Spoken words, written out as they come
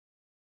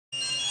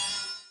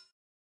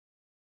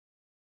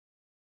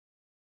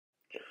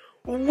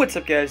What's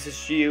up, guys?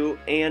 It's Geo,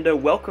 and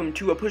welcome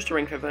to a push to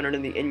rank 500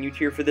 in the NU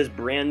tier for this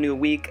brand new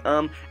week.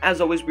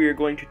 As always, we are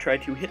going to try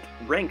to hit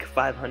rank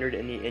 500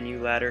 in the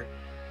NU ladder.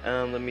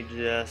 Let me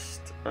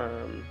just,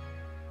 there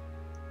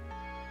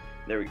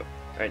we go.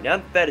 Alright,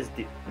 now that is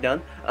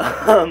done,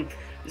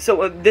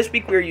 this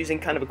week we are using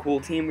kind of a cool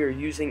team. We are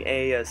using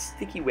a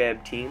sticky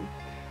web team,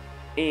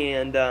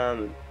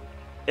 and,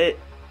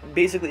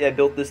 basically, I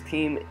built this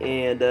team,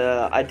 and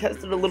I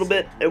tested a little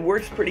bit. It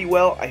works pretty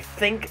well. I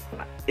think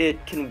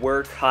it can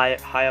work high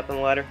up on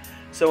the ladder.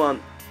 So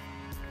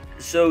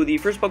the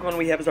first Pokemon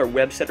we have is our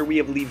Web Setter. We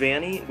have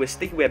Leavanny with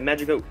Sticky Web,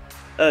 Magikarp,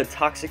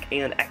 Toxic,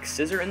 and X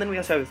Scissor. And then we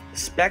also have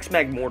Specs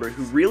Magmortar,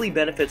 who really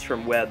benefits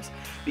from webs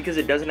because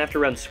it doesn't have to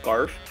run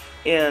Scarf.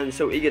 And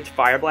so it gets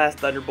Fire Blast,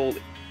 Thunderbolt,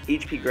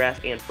 HP Grass,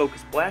 and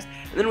Focus Blast.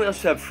 And then we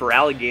also have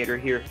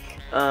Feraligatr here,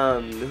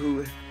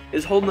 who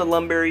is holding the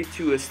Lumberry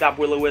to stop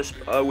Will-O-Wisp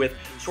with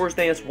Swords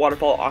Dance,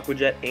 Waterfall, Aqua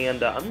Jet,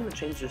 and I'm going to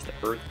change this to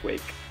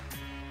Earthquake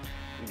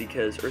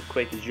because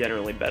Earthquake is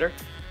generally better.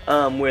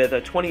 With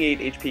a 28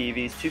 HP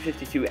EVs,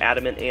 252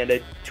 Adamant, and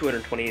a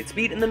 228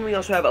 speed. And then we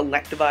also have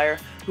Electivire,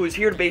 who is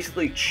here to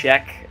basically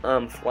check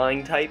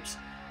flying types,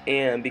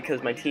 and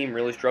because my team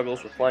really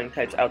struggles with flying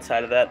types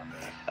outside of that.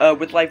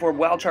 With Life Orb,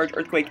 Wild Charge,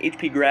 Earthquake,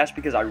 HP Grass,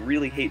 because I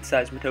really hate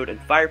Seismitoad,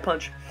 and Fire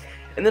Punch.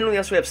 And then we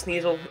also have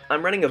Sneasel.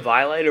 I'm running a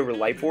Violite over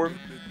Life Orb,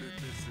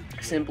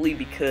 simply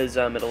because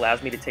it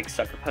allows me to take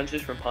Sucker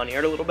Punches from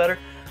Pawniard a little better.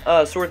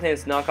 Sword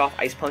Dance, Knockoff,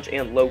 Ice Punch,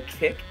 and Low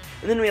Kick.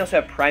 And then we also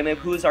have Primeape,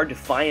 who is our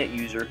Defiant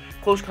user,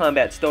 Close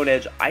Combat, Stone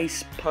Edge,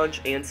 Ice Punch,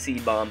 and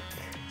Seed Bomb.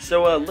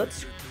 So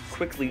let's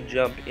quickly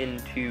jump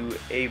into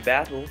a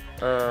battle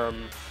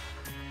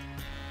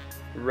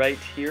right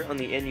here on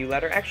the NU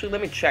ladder. Actually,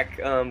 let me check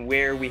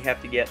where we have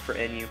to get for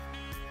NU.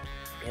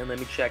 And let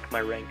me check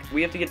my rank.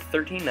 We have to get to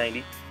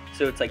 1390,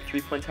 so it's like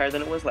 3 points higher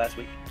than it was last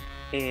week.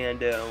 And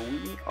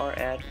we are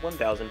at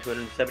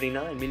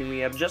 1,279, meaning we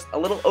have just a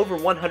little over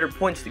 100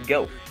 points to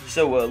go.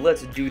 So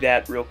let's do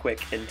that real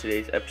quick in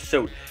today's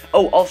episode.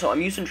 Oh, also,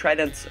 I'm using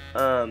Trident's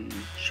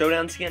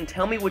Showdown skin.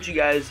 Tell me what you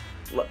guys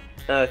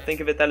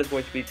think of it. That is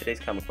going to be today's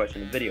comment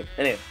question in the video.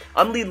 Anyway,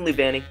 I'm leading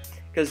Leavanny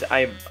because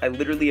I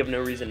literally have no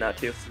reason not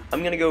to.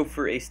 I'm going to go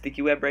for a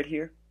Sticky Web right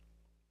here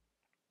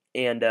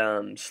and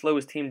slow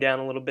his team down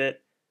a little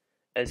bit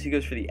as he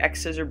goes for the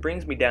X Scissor,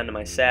 brings me down to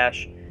my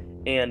Sash,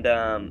 and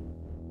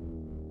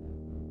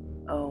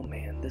oh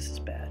man, this is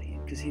bad,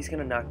 because he's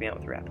gonna knock me out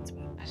with Rapid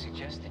Spin. I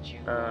suggest that you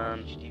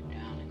reach deep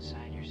down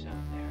inside yourself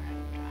there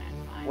and try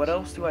and find. What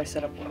else do I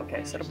set up? Okay,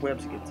 I set up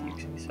webs against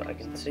Uxie, so I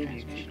can save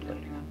Uxie for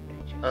later.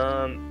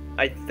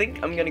 I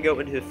think I'm gonna go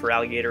into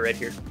Feraligatr right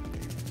here,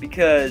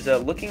 because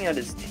looking at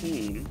his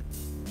team,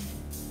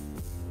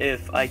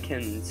 if I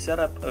can set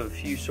up a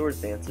few Swords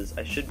Dances,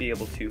 I should be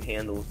able to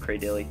handle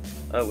Cradily,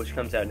 which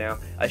comes out now.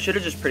 I should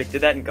have just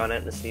predicted that and gone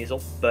out in a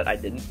Sneasel, but I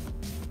didn't.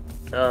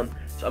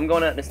 So I'm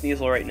going out in a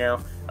Sneasel right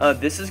now.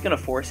 This is going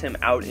to force him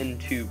out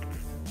into...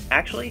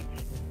 Actually,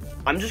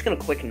 I'm just going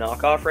to click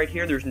Knockoff right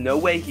here. There's no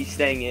way he's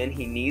staying in.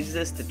 He needs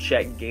this to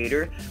check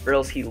Gator, or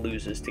else he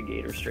loses to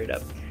Gator straight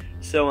up.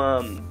 So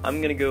I'm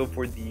going to go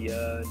for the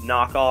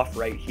Knockoff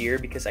right here,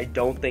 because I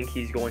don't think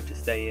he's going to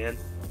stay in.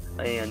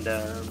 And,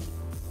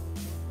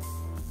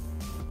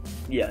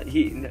 yeah,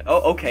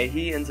 okay,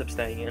 he ends up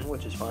staying in,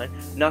 which is fine.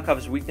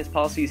 Knockoff's weakness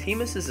policies, he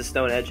misses the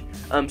Stone Edge.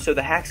 So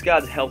the Hax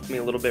Gods helped me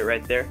a little bit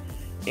right there.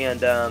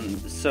 And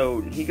so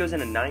he goes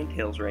into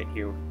Ninetales right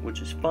here, which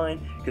is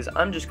fine, because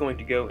I'm just going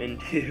to go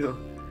into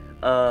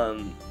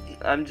my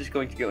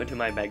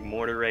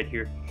Magmortar right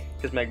here,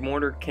 because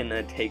Magmortar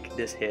can take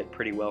this hit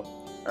pretty well.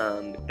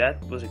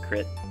 That was a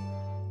crit,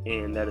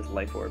 and that is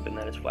Life Orb, and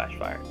that is Flash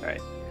Fire.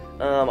 Alright.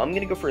 I'm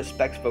gonna go for a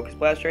Specs Focus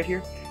Blast right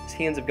here.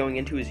 He ends up going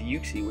into his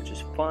Uxie, which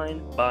is fine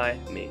by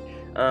me.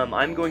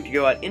 I'm going to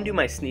go out into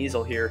my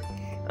Sneasel here,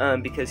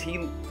 because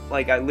he,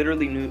 I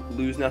literally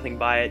lose nothing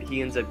by it.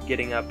 He ends up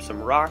getting up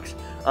some rocks.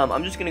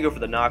 I'm just gonna go for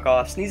the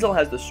Knockoff. Sneasel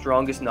has the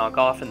strongest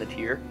Knockoff in the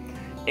tier,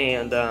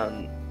 and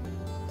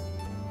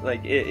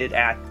it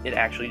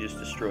actually just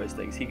destroys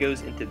things. He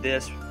goes into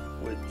this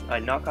with I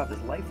knock off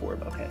his Life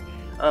Orb. Okay,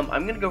 I'm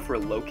gonna go for a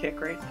Low Kick,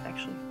 right?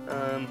 Actually,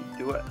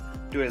 do I?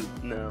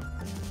 No.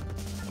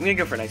 I'm gonna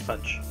go for an Ice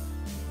Punch.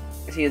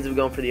 He ends up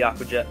going for the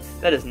Aqua Jet.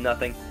 That is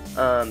nothing.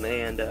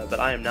 But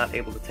I am not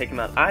able to take him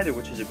out either,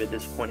 which is a bit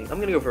disappointing. I'm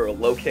gonna go for a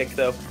Low Kick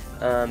though,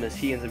 as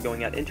he ends up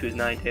going out into his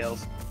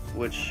Ninetales,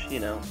 which, you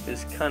know,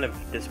 is kind of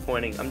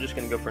disappointing. I'm just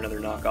gonna go for another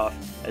Knockoff,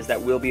 as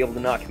that will be able to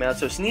knock him out.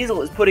 So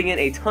Sneasel is putting in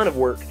a ton of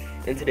work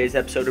in today's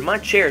episode, and my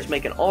chair is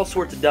making all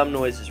sorts of dumb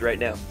noises right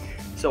now.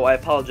 So I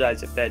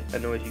apologize if that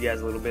annoys you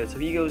guys a little bit. So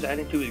he goes out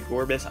into his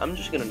Gorbis. I'm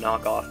just gonna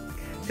knock off,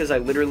 because I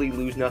literally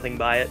lose nothing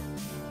by it.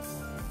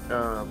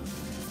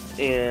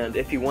 And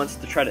if he wants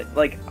to try to,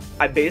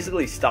 I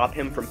basically stop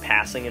him from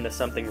passing into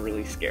something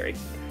really scary,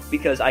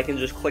 because I can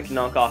just click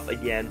Knockoff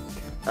again.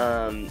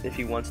 If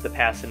he wants to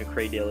pass into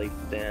Cradily,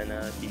 then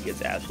he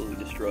gets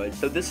absolutely destroyed.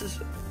 So this is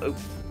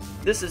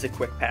a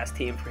quick pass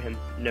team for him,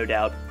 no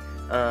doubt.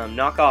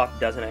 Knockoff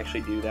doesn't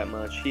actually do that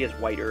much. He has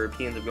White Herb.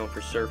 He ends up going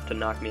for Surf to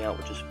knock me out,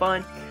 which is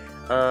fine.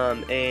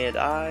 And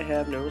I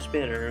have no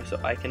spinner, so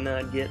I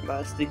cannot get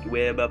my sticky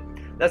web up.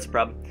 That's the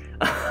problem.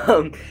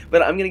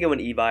 But I'm gonna go in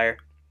Evire,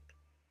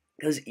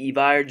 because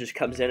Evire just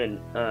comes in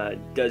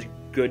and does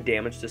good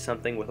damage to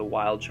something with a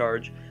wild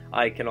charge.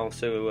 I can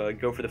also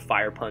go for the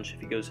Fire Punch if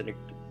he goes into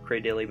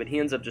Cradilly, but he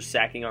ends up just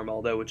sacking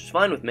Armaldo, which is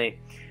fine with me.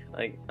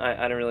 Like,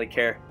 I don't really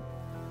care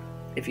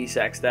if he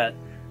sacks that.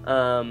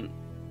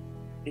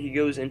 He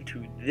goes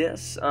into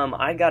this.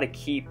 I gotta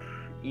keep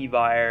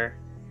Evire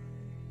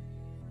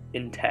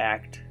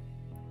intact,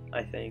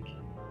 I think.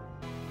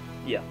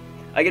 Yeah,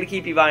 I gotta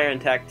keep Evire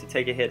intact to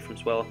take a hit from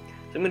Swellow. So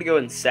I'm gonna go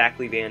ahead and sack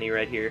Leavanny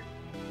right here,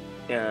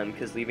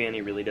 because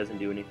Leavanny really doesn't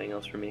do anything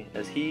else for me,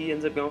 as he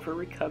ends up going for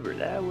Recover.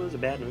 That was a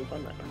bad move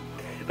on my part.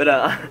 But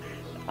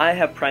I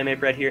have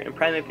Primeape right here, and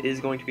Primeape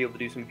is going to be able to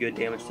do some good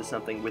damage to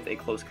something with a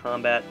close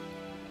combat.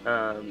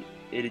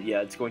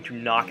 It's going to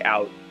knock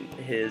out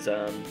his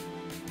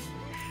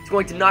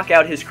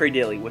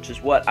Cradilly, which is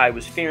what I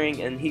was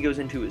fearing, and he goes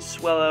into his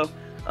Swellow.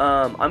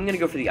 I'm going to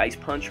go for the Ice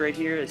Punch right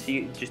here, as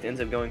he just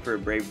ends up going for a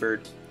Brave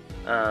Bird.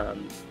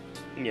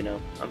 You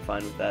know, I'm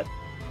fine with that.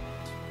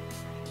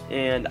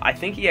 And I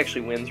think he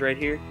actually wins right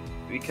here,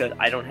 because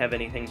I don't have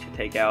anything to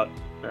take out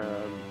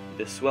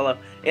this Swellow.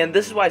 And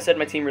this is why I said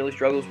my team really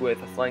struggles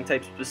with a flying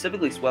type,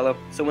 specifically Swellow.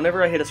 So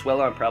whenever I hit a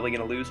Swellow, I'm probably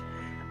going to lose,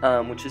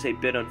 which is a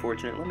bit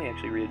unfortunate. Let me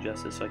actually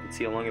readjust this so I can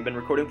see how long I've been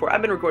recording for.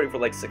 I've been recording for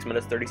like 6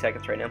 minutes, 30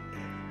 seconds right now.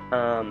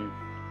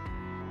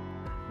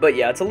 But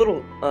yeah, it's a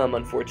little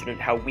unfortunate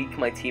how weak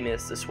my team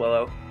is to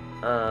Swellow,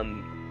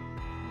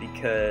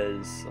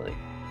 because, like,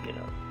 you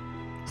know,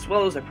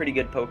 Swellow's a pretty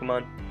good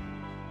Pokemon,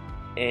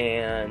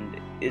 and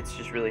it's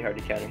just really hard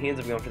to counter. He ends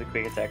up going for the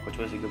Quick Attack, which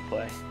was a good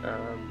play.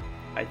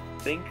 I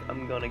think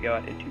I'm going to go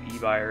out into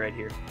Evire right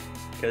here,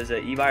 because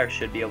Evire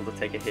should be able to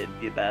take a hit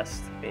the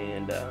best,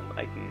 and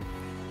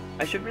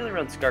I should really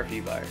run Scarf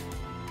Evire.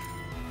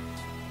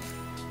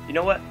 You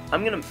know what?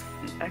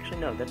 Actually,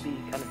 no, that'd be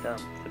kind of dumb,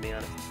 to be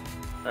honest.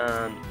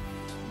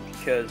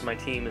 Because my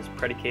team is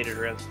predicated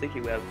around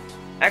Sticky Web.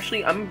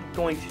 Actually, I'm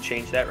going to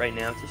change that right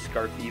now to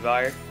Scarf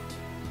Evire,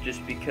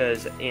 just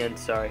because, and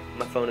sorry,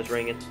 my phone is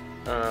ringing.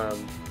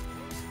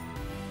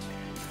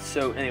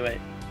 So anyway,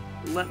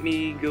 let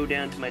me go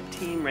down to my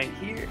team right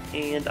here,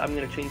 and I'm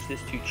going to change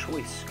this to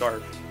Choice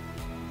Scarf,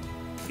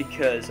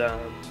 because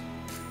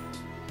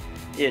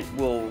it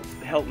will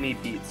help me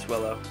beat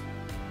Swellow.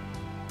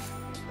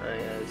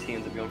 As he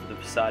ends up going for the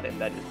Facade, and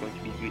that is going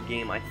to be a good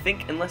game, I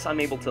think, unless I'm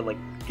able to, like,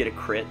 get a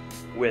crit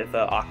with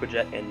Aqua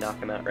Jet and knock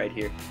him out right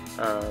here.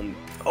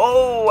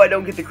 Oh, I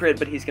don't get the crit,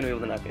 but he's going to be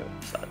able to knock me out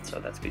with Facade, so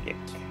that's a good game.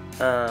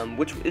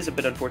 Which is a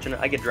bit unfortunate.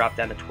 I get dropped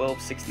down to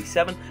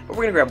 1267, but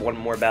we're going to grab one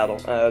more battle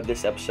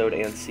this episode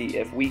and see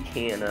if we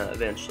can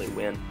eventually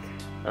win.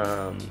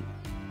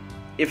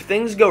 If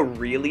things go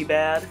really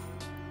bad,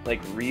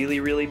 like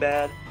really, really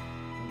bad,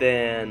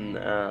 then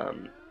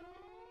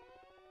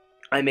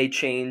I may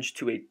change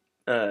to a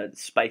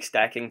spike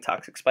stacking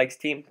Toxic Spikes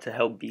team to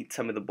help beat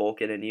some of the bulk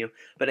in you.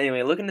 But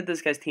anyway, looking at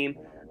this guy's team,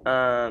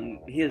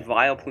 he has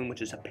Vileplume,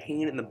 which is a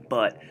pain in the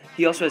butt.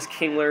 He also has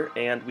Kingler,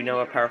 and we know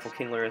how powerful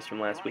Kingler is from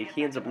last week.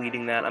 He ends up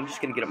leading that. I'm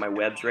just going to get up my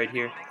webs right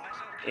here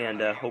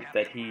and hope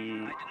that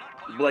he...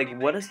 Like,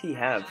 what does he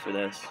have for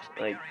this?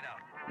 Like,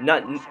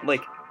 not...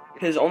 Like,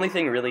 his only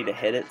thing really to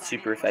hit it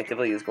super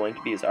effectively is going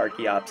to be his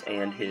Archeops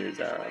and his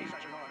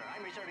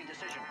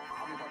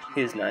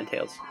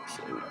Ninetales.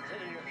 So...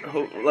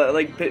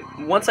 Like,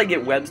 once I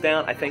get webs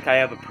down, I think I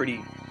have a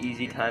pretty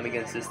easy time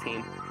against this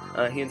team.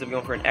 He ends up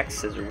going for an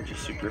X-Scissor, which is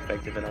super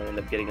effective, and I end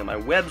up getting on my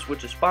webs,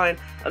 which is fine.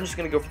 I'm just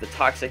going to go for the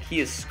Toxic.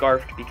 He is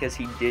Scarfed because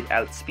he did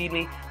outspeed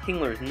me.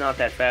 Kingler is not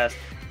that fast,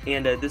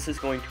 and this is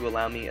going to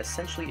allow me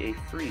essentially a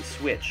free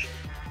switch.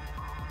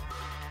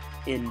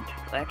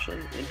 Actually,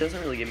 it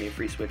doesn't really give me a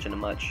free switch into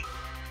much.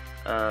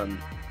 I'm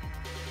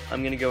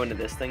going to go into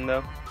this thing,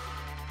 though,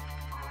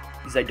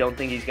 because I don't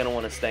think he's going to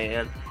want to stay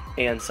in.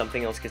 And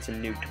something else gets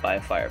nuked by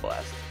a Fire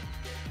Blast.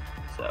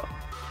 So,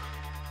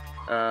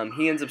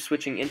 he ends up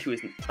switching into his...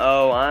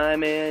 Oh,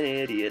 I'm an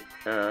idiot.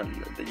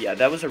 Yeah,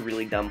 that was a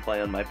really dumb play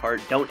on my part.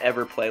 Don't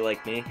ever play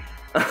like me.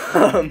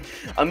 I'm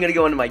going to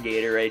go into my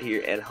Gator right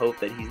here and hope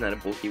that he's not a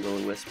bulky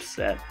Will-O-Wisp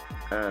set.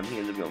 He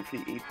ends up going for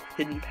the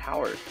Hidden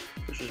Power,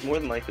 which was more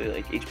than likely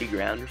like HP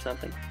Ground or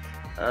something.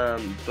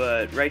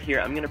 But right here,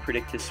 I'm going to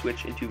predict his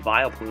switch into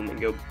Vileplume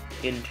and go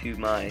into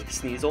my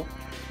Sneasel,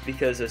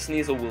 because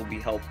Sneasel will be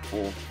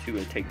helpful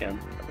to take down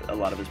a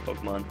lot of his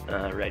Pokemon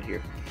right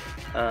here.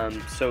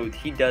 So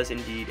he does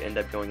indeed end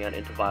up going out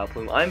into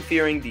Vileplume. I'm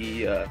fearing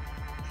the...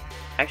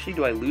 Actually,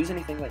 do I lose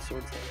anything by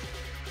Sword Stance?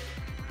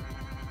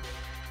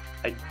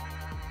 I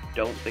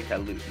don't think I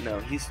lose.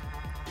 No,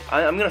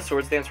 I'm going to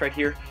Sword Stance right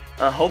here.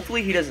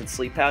 Hopefully he doesn't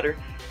Sleep Powder.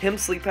 Him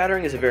Sleep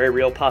Powdering is a very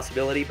real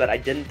possibility, but I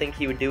didn't think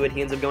he would do it.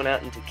 He ends up going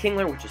out into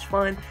Kingler, which is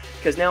fine,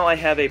 because now I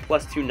have a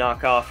 +2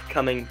 knockoff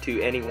coming to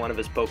any one of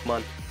his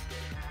Pokemon,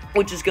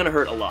 which is going to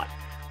hurt a lot.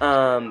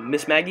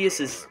 Miss Magius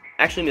is...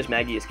 Actually, Miss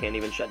Magius can't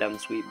even shut down the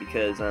sweep,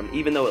 because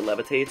even though it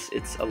levitates,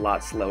 it's a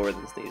lot slower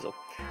than Sneasel.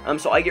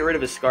 So I get rid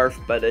of his Scarf,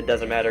 but it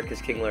doesn't matter, because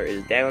Kingler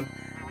is down.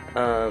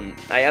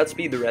 I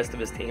outspeed the rest of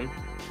his team.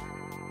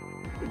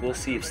 We'll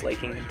see if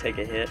Slaking can take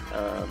a hit.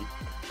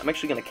 I'm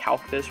actually going to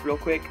calc this real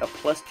quick. A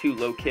 +2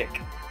 low kick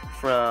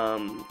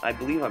from, I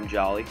believe I'm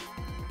Jolly.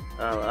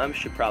 I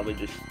should probably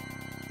just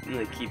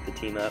really keep the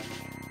team up.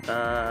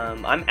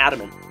 I'm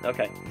Adamant.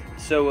 Okay,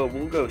 so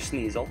we'll go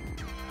Sneasel.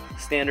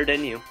 Standard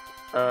NU.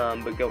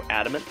 But go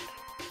Adamant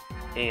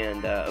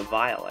and a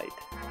Violite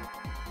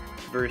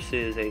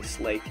versus a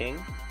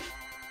Slaking.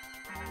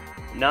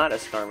 Not a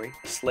Skarmory.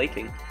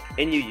 Slaking.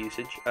 NU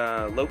usage.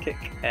 Low kick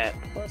at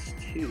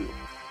 +2.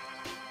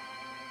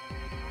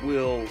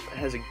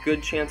 Has a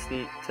good chance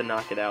to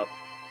knock it out.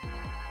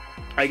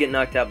 I get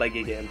knocked out by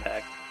Giga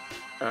Impact.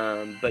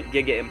 But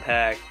Giga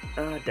Impact,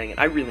 dang it,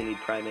 I really need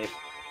Primeape.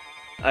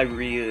 I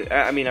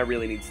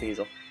really need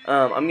Sneasel.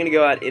 I'm gonna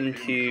go out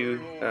into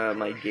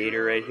my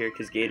Gator right here,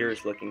 because Gator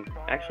is looking,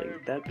 actually,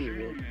 that'd be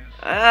really,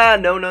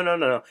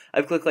 no.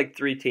 I've clicked like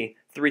three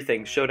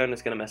things. Showdown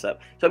is gonna mess up.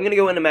 So I'm gonna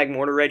go into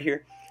Magmortar right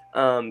here,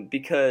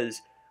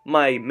 because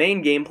my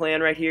main game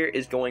plan right here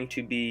is going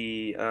to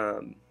be,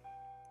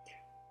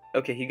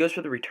 okay, he goes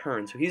for the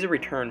return, so he's a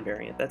return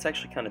variant. That's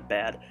actually kind of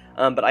bad.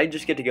 But I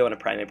just get to go into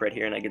Primeape right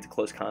here, and I get to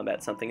close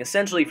combat something,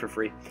 essentially for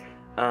free.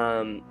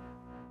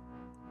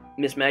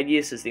 Miss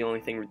Magius is the only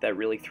thing that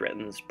really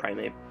threatens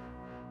Primeape,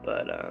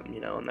 but, you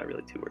know, I'm not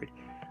really too worried.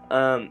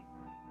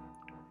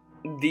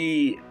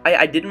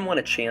 I didn't want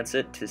to chance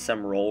it to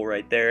some roll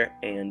right there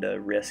and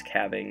risk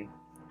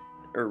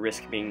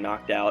being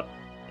knocked out.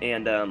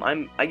 And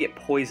I get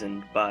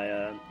poisoned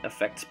by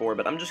Effect Spore,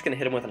 but I'm just going to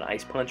hit him with an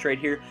Ice Punch right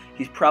here.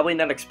 He's probably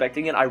not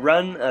expecting it. I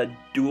run a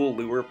dual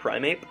Lure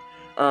Primeape.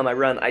 I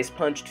run Ice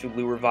Punch to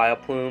lure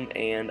Vileplume,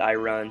 and I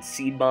run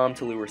Seed Bomb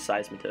to lure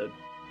Seismitoad.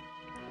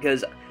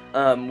 Because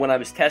when I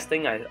was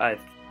testing, I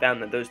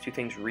found that those two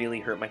things really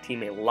hurt my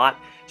team a lot,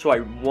 so I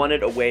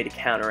wanted a way to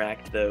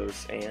counteract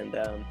those, and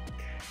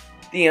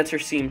the answer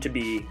seemed to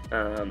be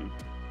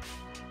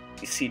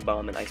Seed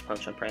Bomb and Ice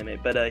Punch on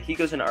Primeape. But he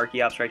goes into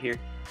Archeops right here.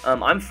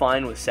 I'm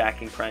fine with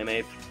sacking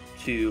Primeape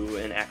to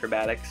an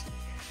Acrobatics,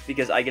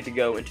 because I get to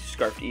go into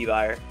Scarfed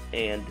Evire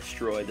and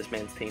destroy this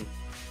man's team.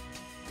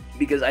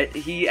 Because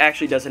he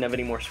actually doesn't have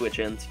any more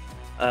switch-ins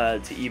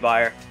to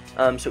Evire.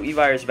 So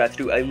Evire is about to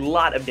do a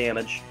lot of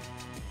damage.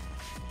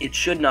 It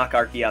should knock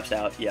Archeops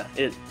out. Yeah,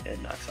 it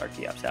knocks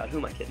Archeops out. Who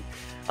am I kidding?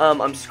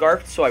 I'm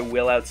Scarfed, so I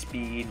will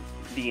outspeed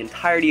the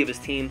entirety of his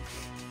team.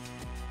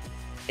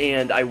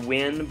 And I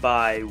win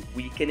by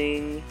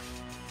weakening.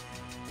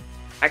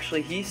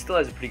 Actually, he still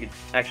has a pretty good...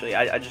 Actually,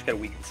 I just got to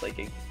weaken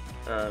Slaking.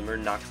 Or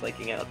knock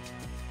Slaking out.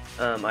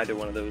 Either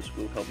one of those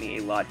will help me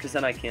a lot. Because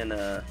then I can...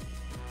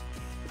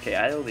 Okay,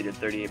 I only did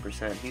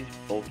 38%. He's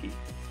bulky.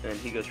 And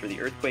he goes for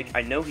the Earthquake.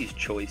 I know he's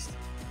choiced.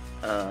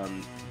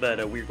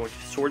 But we're going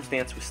to Swords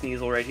Dance with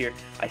Sneasel right here.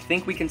 I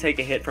think we can take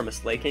a hit from a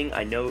Slaking.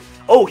 I know...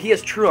 Oh, he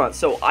has Truant,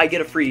 so I get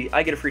a free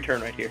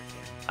turn right here.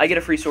 I get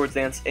a free Swords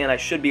Dance, and I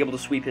should be able to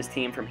sweep his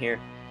team from here.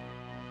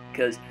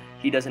 Because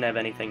he doesn't have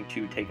anything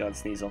to take on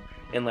Sneasel.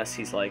 Unless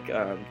he's like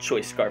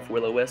Choice Scarf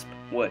Will-O-Wisp.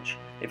 Which,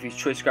 if he's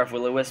Choice Scarf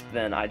Will-O-Wisp,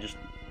 then I just...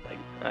 like,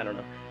 I don't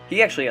know.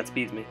 He actually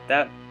outspeeds me.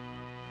 That...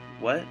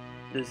 What?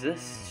 Is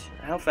this...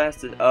 How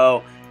fast is...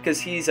 Oh, because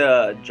he's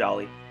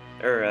Jolly.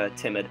 Or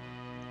Timid.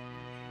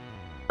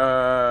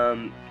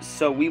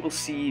 So we will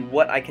see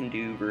what I can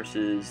do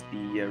versus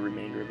the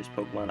remainder of his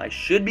Pokemon. I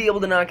should be able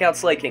to knock out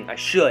Slaking. I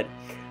should.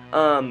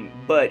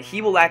 But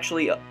he will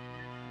actually...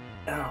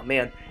 oh,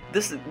 man.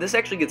 This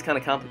actually gets kind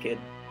of complicated.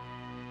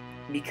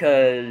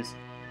 Because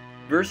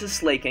versus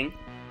Slaking,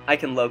 I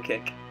can Low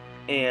Kick.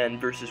 And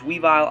versus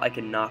Weavile, I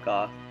can knock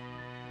off.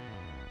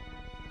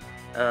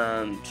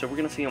 So we're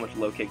going to see how much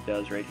Low Kick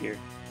does right here.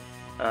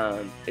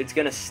 It's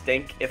going to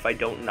stink if I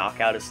don't knock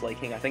out a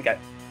Slaking. I think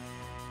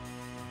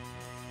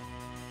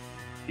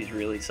he's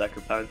really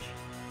Sucker Punch.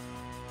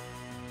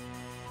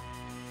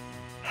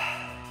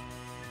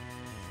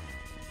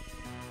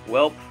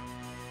 Welp.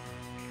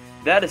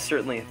 That is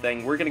certainly a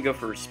thing. We're going to go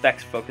for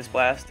Specs Focus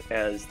Blast,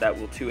 as that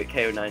will 2-hit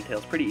KO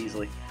Ninetales pretty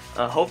easily.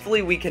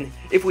 Hopefully we can...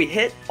 If we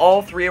hit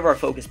all 3 of our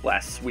Focus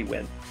Blasts, we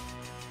win.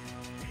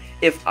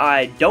 If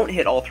I don't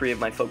hit all 3 of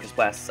my Focus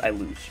Blasts, I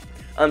lose.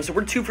 So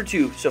we're 2 for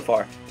 2 so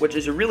far, which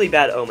is a really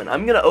bad omen.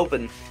 I'm going to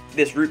open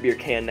this root beer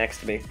can next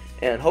to me,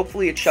 and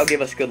hopefully it shall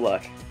give us good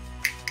luck.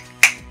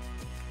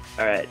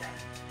 Alright.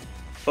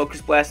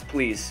 Focus Blast,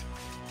 please.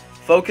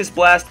 Focus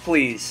Blast,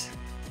 please.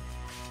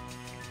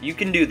 You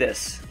can do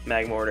this,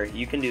 Magmortar.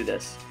 You can do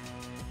this.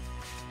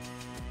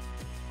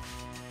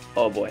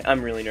 Oh boy,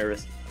 I'm really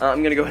nervous.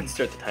 I'm gonna go ahead and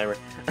start the timer.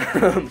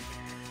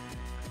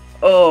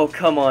 Oh,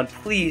 come on.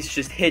 Please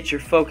just hit your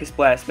Focus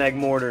Blast,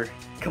 Magmortar.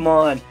 Come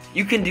on.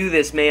 You can do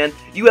this, man.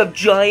 You have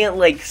giant,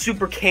 like,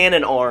 super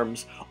cannon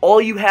arms. All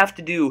you have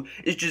to do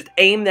is just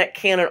aim that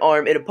cannon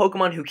arm at a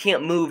Pokemon who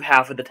can't move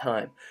half of the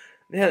time.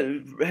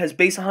 Has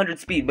base 100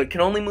 speed, but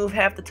can only move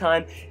half the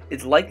time.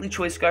 It's likely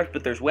Choice Scarf,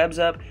 but there's webs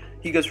up.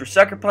 He goes for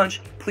Sucker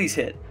Punch. Please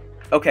hit.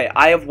 Okay,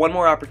 I have one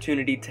more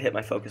opportunity to hit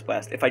my Focus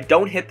Blast. If I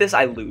don't hit this,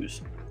 I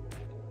lose.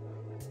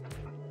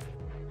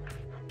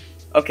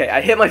 Okay,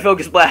 I hit my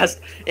Focus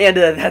Blast, and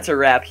that's a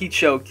wrap. He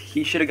choked.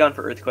 He should have gone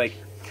for Earthquake.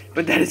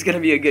 But that is going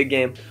to be a good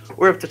game.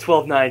 We're up to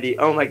 1290.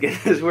 Oh my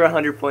goodness, we're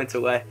 100 points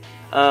away.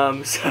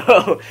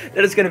 So that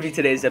is going to be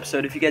today's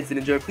episode. If you guys did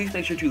enjoy, please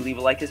make sure to leave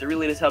a like, as it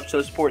really does help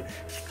show support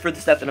for the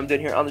stuff that I'm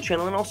doing here on the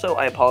channel. And also,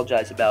 I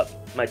apologize about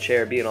my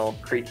chair being all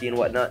creaky and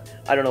whatnot.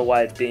 I don't know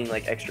why it's being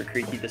like extra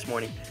creaky this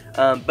morning.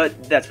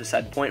 But that's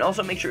beside the point.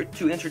 Also, make sure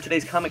to answer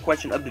today's comment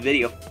question of the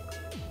video,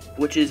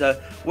 which is,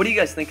 what do you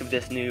guys think of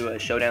this new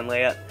showdown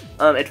layout?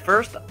 At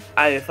first,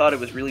 I thought it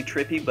was really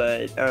trippy,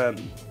 but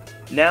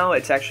now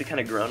it's actually kind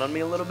of grown on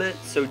me a little bit.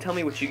 So tell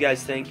me what you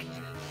guys think.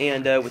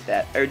 And with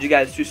that, I urge you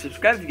guys to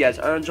subscribe if you guys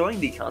are enjoying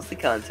the constant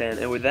content.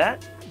 And with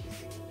that,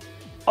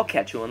 I'll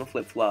catch you on the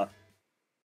flip-flop.